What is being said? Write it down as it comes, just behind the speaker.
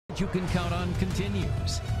You can count on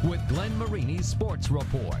continues with Glenn Marini's Sports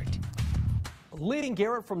Report. Leading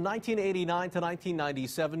Garrett from 1989 to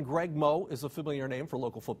 1997, Greg Moe is a familiar name for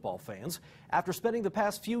local football fans. After spending the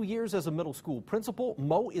past few years as a middle school principal,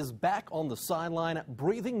 Moe is back on the sideline,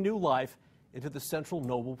 breathing new life into the Central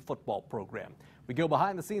Noble football program. We go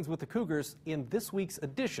behind the scenes with the Cougars in this week's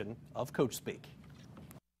edition of Coach Speak.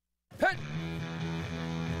 Hit!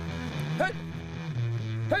 Hit!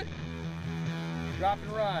 Hit! Drop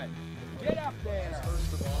and run. Get up there.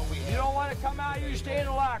 You don't want to come out, you stay in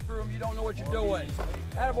the locker room. You don't know what you're doing.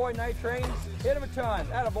 Attaboy, Night Train. Hit him a ton.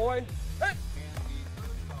 Attaboy. Hit!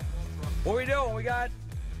 What we doing? We got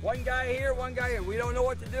one guy here, one guy here. We don't know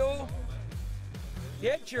what to do.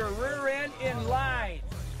 Get your rear end in line.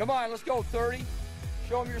 Come on, let's go, 30.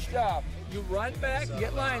 Show them your stuff. You run back,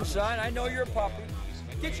 get line, son. I know you're a puppy.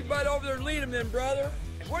 Get your butt over there and lead him then, brother.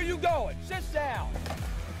 Where you going? Sit down.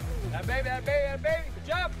 That baby, that baby, that baby. Good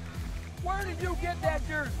job. Where did you get that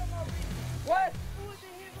jersey? What?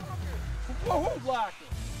 Well, who blocked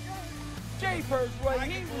it? Japers, right?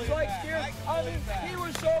 He was like scared. I mean, he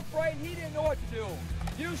was so frightened he didn't know what to do.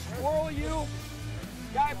 You squirrel, you.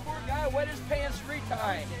 Guy, poor guy, wet his pants 3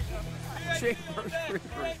 times. Japers,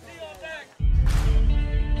 creepers.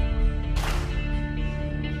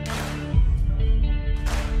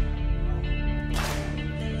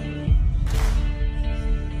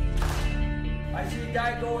 I see a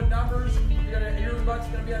guy going numbers. Your butt's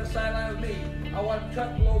going to be on the sideline with me. I want him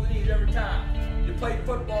cut below the knees every time. You play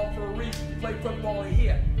football for a reason. You play football to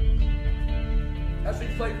hit. That's what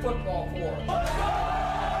you play football for.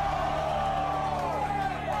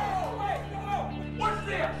 What's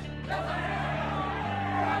this?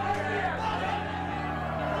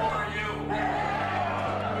 Who are you?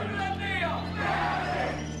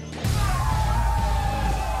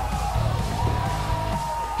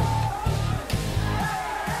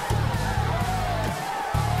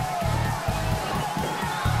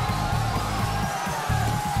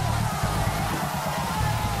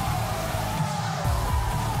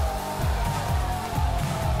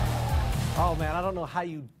 Oh, man, I don't know how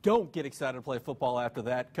you don't get excited to play football after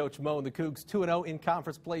that. Coach Moe and the Cougs 2-0 in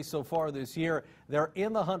conference play so far this year. They're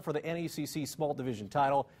in the hunt for the NECC Small Division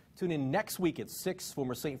title. Tune in next week at 6.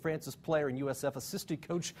 Former St. Francis player and USF assistant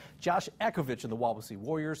coach Josh Ekovich and the Wawasee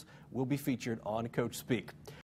Warriors will be featured on Coach Speak.